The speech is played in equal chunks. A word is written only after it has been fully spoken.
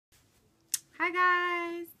Hi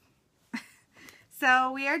guys!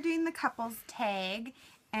 So we are doing the couples tag,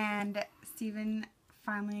 and Steven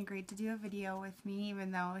finally agreed to do a video with me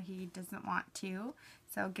even though he doesn't want to.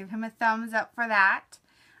 So give him a thumbs up for that.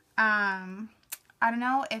 I don't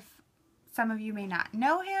know if some of you may not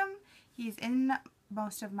know him. He's in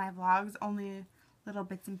most of my vlogs, only little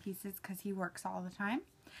bits and pieces because he works all the time.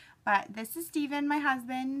 But this is Steven, my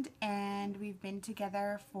husband, and we've been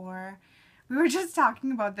together for... We were just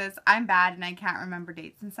talking about this. I'm bad and I can't remember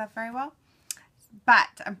dates and stuff very well. But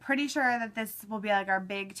I'm pretty sure that this will be like our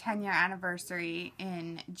big 10-year anniversary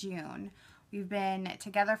in June. We've been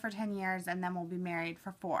together for 10 years and then we'll be married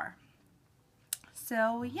for 4.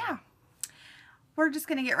 So yeah. We're just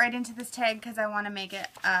going to get right into this tag because I want to make it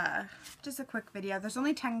just a quick video. There's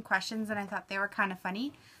only 10 questions and I thought they were kind of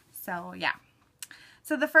funny. So yeah.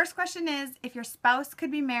 So the first question is, if your spouse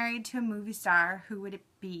could be married to a movie star, who would it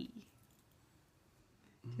be?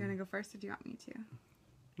 Do you want to go first or do you want me to?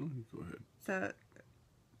 No, you go ahead. So,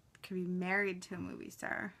 could be married to a movie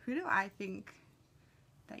star. Who do I think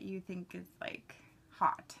that you think is, like,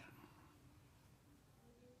 hot?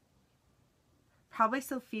 Probably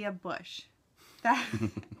Sophia Bush. That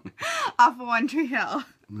off of One Tree Hill.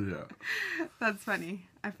 Yeah. That's funny.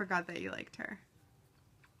 I forgot that you liked her.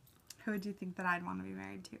 Who would you think that I'd want to be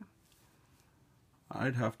married to?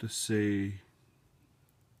 I'd have to say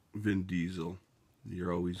Vin Diesel.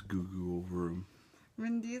 You're always goo-goo over him.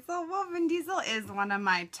 Vin Diesel? Well, Vin Diesel is one of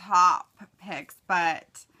my top picks,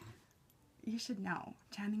 but you should know.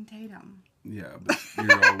 Channing Tatum. Yeah, but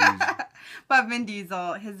you're always... But Vin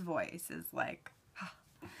Diesel, his voice is like...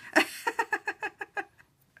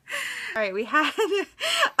 Alright, we had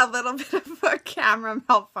a little bit of a camera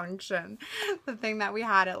malfunction. The thing that we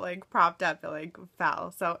had it like propped up, it like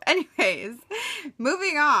fell. So anyways,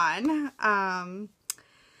 moving on.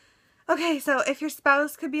 Okay, so if your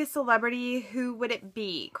spouse could be a celebrity, who would it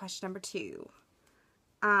be? Question number 2.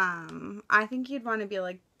 I think you'd want to be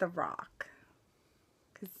like The Rock.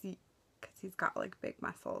 Cause he's got like big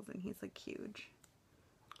muscles and he's like huge.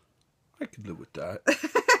 I could live with that.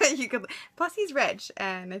 You could. Plus, he's rich,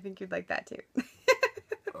 and I think you'd like that too.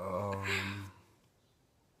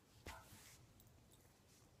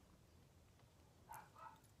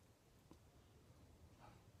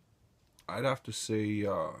 I'd have to say,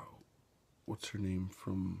 what's her name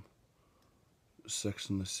from Sex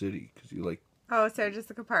and the City? Because you like. Oh, Sarah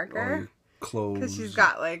Jessica Parker. All your clothes. Because she's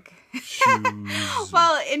got like. Shoes.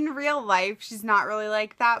 Well, in real life, she's not really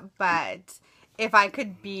like that, but if I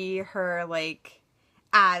could be her, like.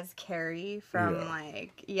 As Carrie from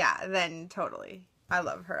then totally. I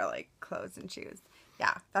love her like clothes and shoes.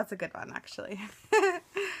 Yeah, that's a good one actually.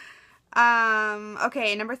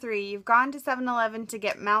 Okay, number 3. You've gone to 7-Eleven to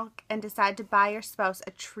get milk and decide to buy your spouse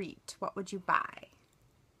a treat. What would you buy?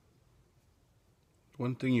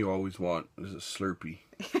 One thing you always want is a Slurpee.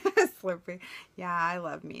 Slurpee. Yeah, I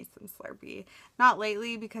love me some Slurpee. Not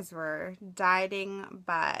lately because we're dieting,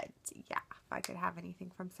 but yeah, if I could have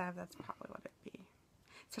anything from Sev, that's probably what it'd be.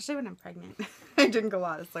 Especially when I'm pregnant. I drink a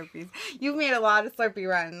lot of Slurpees. You've made a lot of Slurpee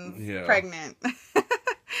runs pregnant.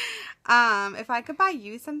 If I could buy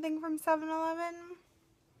you something from 7-Eleven,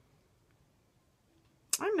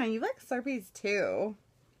 I don't know, you like Slurpees too.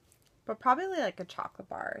 But probably like a chocolate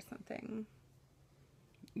bar or something.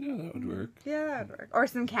 Yeah, that would work. Yeah, that would work. Or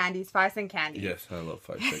some candies, 5-cent candies. Yes, I love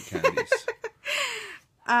 5-cent candies.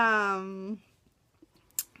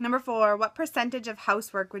 Number 4, what percentage of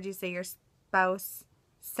housework would you say your spouse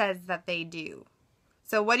says that they do?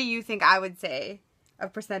 So what do you think I would say a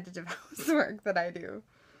percentage of housework that I do?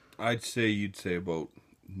 I'd say you'd say about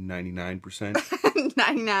 99%.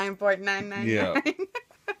 99.999. Yeah.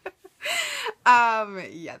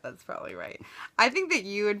 Yeah, that's probably right. I think that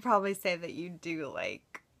you would probably say that you do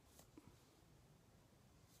like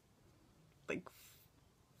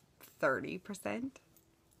 30%.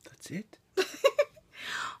 That's it? Well,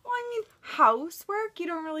 I mean, housework, you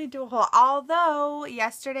don't really do a whole... Although,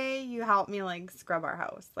 yesterday, you helped me, like, scrub our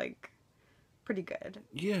house. Like, pretty good.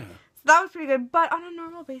 Yeah. So that was pretty good. But on a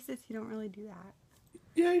normal basis, you don't really do that.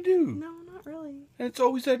 Yeah, I do. No, not really. And it's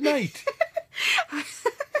always at night.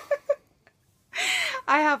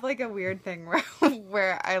 I have, like, a weird thing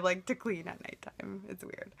where I like to clean at nighttime. It's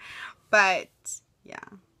weird. But, yeah.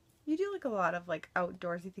 You do, like, a lot of, like,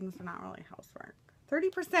 outdoorsy things, but not really housework.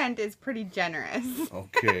 30% is pretty generous.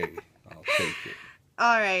 Okay, I'll take it.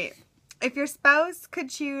 Alright. If your spouse could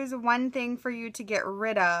choose one thing for you to get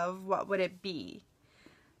rid of, what would it be?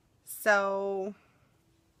 So,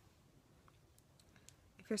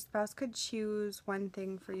 if your spouse could choose one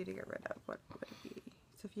thing for you to get rid of, what would it be?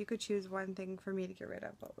 So if you could choose one thing for me to get rid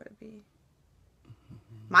of, what would it be?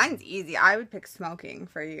 Mine's easy. I would pick smoking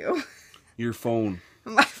for you. Your phone.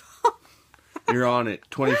 My phone. You're on it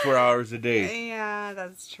 24 hours a day. Yeah,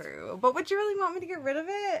 that's true. But would you really want me to get rid of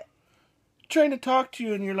it? Trying to talk to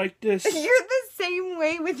you and you're like this. You're the same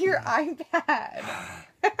way with your iPad.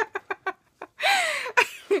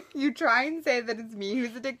 You try and say that it's me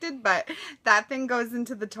who's addicted, but that thing goes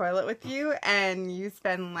into the toilet with you and you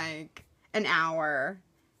spend like an hour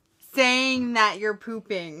saying that you're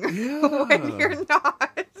pooping when you're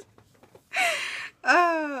not.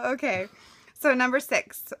 Oh, okay. So number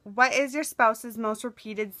 6, what is your spouse's most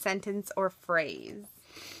repeated sentence or phrase?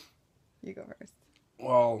 You go first.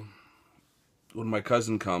 Well, when my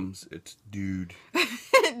cousin comes, it's dude.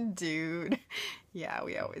 Dude. Yeah,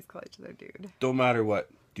 we always call each other dude. Don't matter what,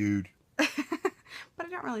 dude. But I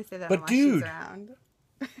don't really say that but unless dude. she's around.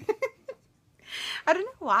 I don't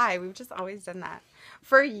know why. We've just always done that.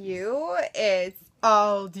 For you, it's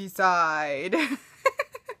I'll decide.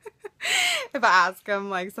 If I ask him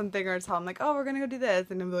like something or tell him like, oh, we're going to go do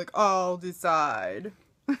this. And he'll be like, I'll decide.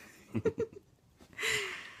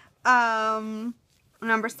 Number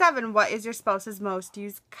 7, what is your spouse's most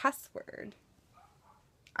used cuss word?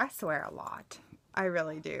 I swear a lot. I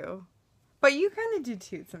really do. But you kind of do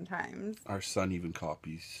too sometimes. Our son even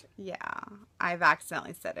copies. Yeah. I've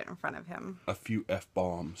accidentally said it in front of him. A few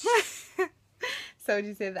F-bombs. So did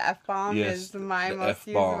you say the F-bomb is my most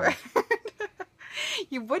used word?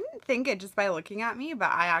 You wouldn't think it just by looking at me,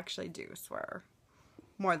 but I actually do swear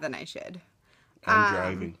more than I should. I'm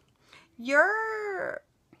driving. You're...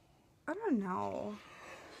 I don't know.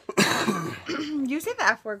 You say the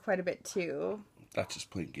F word quite a bit too. That's just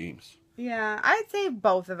playing games. Yeah, I'd say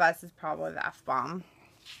both of us is probably the F-bomb.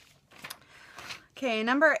 Okay,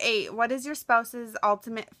 number 8. What is your spouse's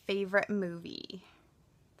ultimate favorite movie?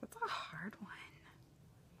 That's a hard one.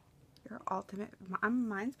 Your ultimate...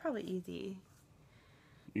 Mine's probably easy.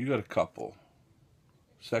 You got a couple.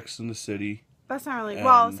 Sex and the City. That's not really... And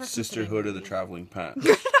well, Sisterhood of the Traveling Pants.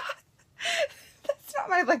 That's not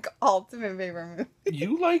my, like, ultimate favorite movie.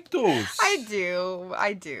 You like those. I do.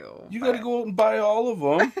 You gotta go out and buy all of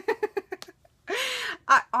them.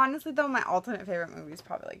 Honestly, though, my ultimate favorite movie is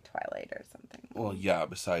probably, like, Twilight or something. Well, yeah,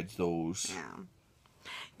 besides those. Yeah.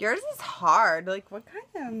 Yours is hard. Like, what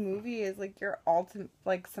kind of movie is, like, your ultimate...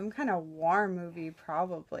 Like, some kind of war movie,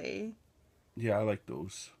 probably. Yeah, I like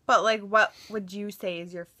those. But, like, what would you say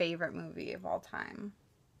is your favorite movie of all time?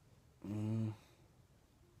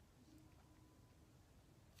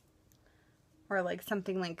 Or, like,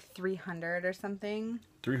 something like 300 or something?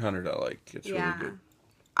 300 I like. It's really good.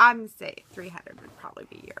 I'm going to say 300 would probably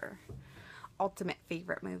be your ultimate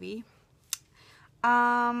favorite movie.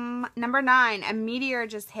 Number 9. A meteor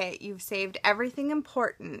just hit. You've saved everything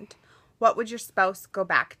important. What would your spouse go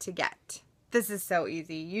back to get? This is so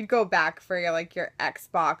easy. You'd go back for your, like, your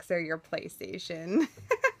Xbox or your PlayStation.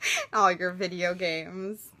 All your video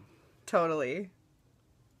games. Totally.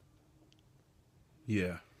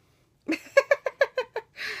 Yeah.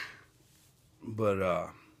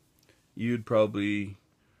 But, you'd probably...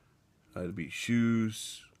 It'd be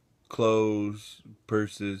shoes, clothes,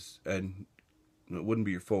 purses, and it wouldn't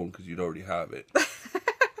be your phone because you'd already have it.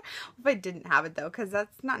 If I didn't have it, though, because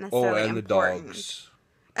that's not necessarily important. And the dogs.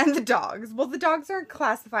 And the dogs. Well, the dogs aren't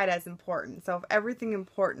classified as important, so if everything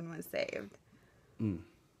important was saved.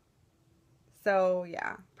 So,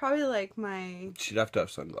 yeah. Probably, like, my... She'd have to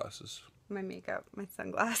have sunglasses. My makeup, my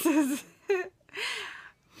sunglasses.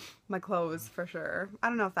 My clothes, for sure. I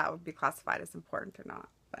don't know if that would be classified as important or not,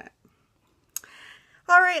 but...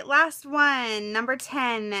 Alright, last one. Number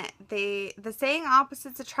 10. The saying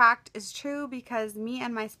opposites attract is true because me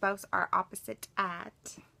and my spouse are opposite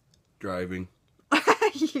at... Driving.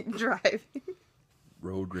 Driving.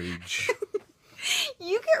 Road rage.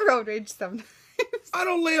 You get road rage sometimes. I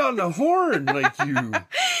don't lay on the horn like you.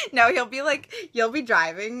 No, you'll be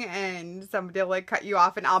driving and somebody will like cut you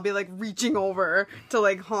off and I'll be like reaching over to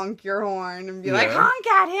like honk your horn and be like, honk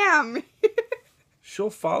at him. She'll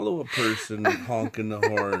follow a person honking the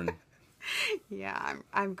horn. Yeah,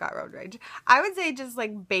 I've got road rage. I would say just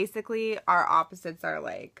like basically our opposites are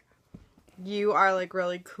like, you are like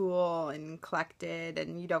really cool and collected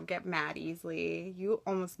and you don't get mad easily. You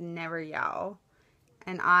almost never yell.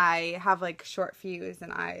 And I have, like, short fuse,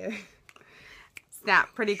 and I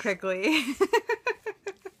snap pretty quickly.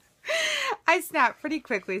 I snap pretty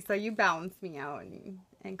quickly, so you balance me out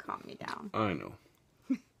and calm me down. I know.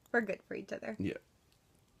 We're good for each other. Yeah.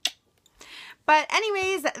 But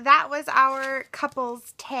anyways, that was our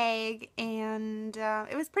couples tag, and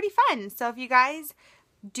it was pretty fun. So if you guys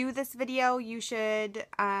do this video, you should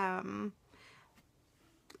let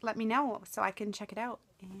me know so I can check it out.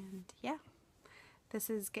 And, yeah. This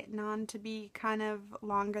is getting on to be kind of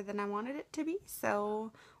longer than I wanted it to be,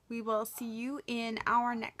 so we will see you in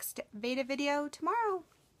our next VEDA video tomorrow.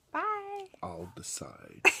 Bye! I'll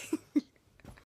decide.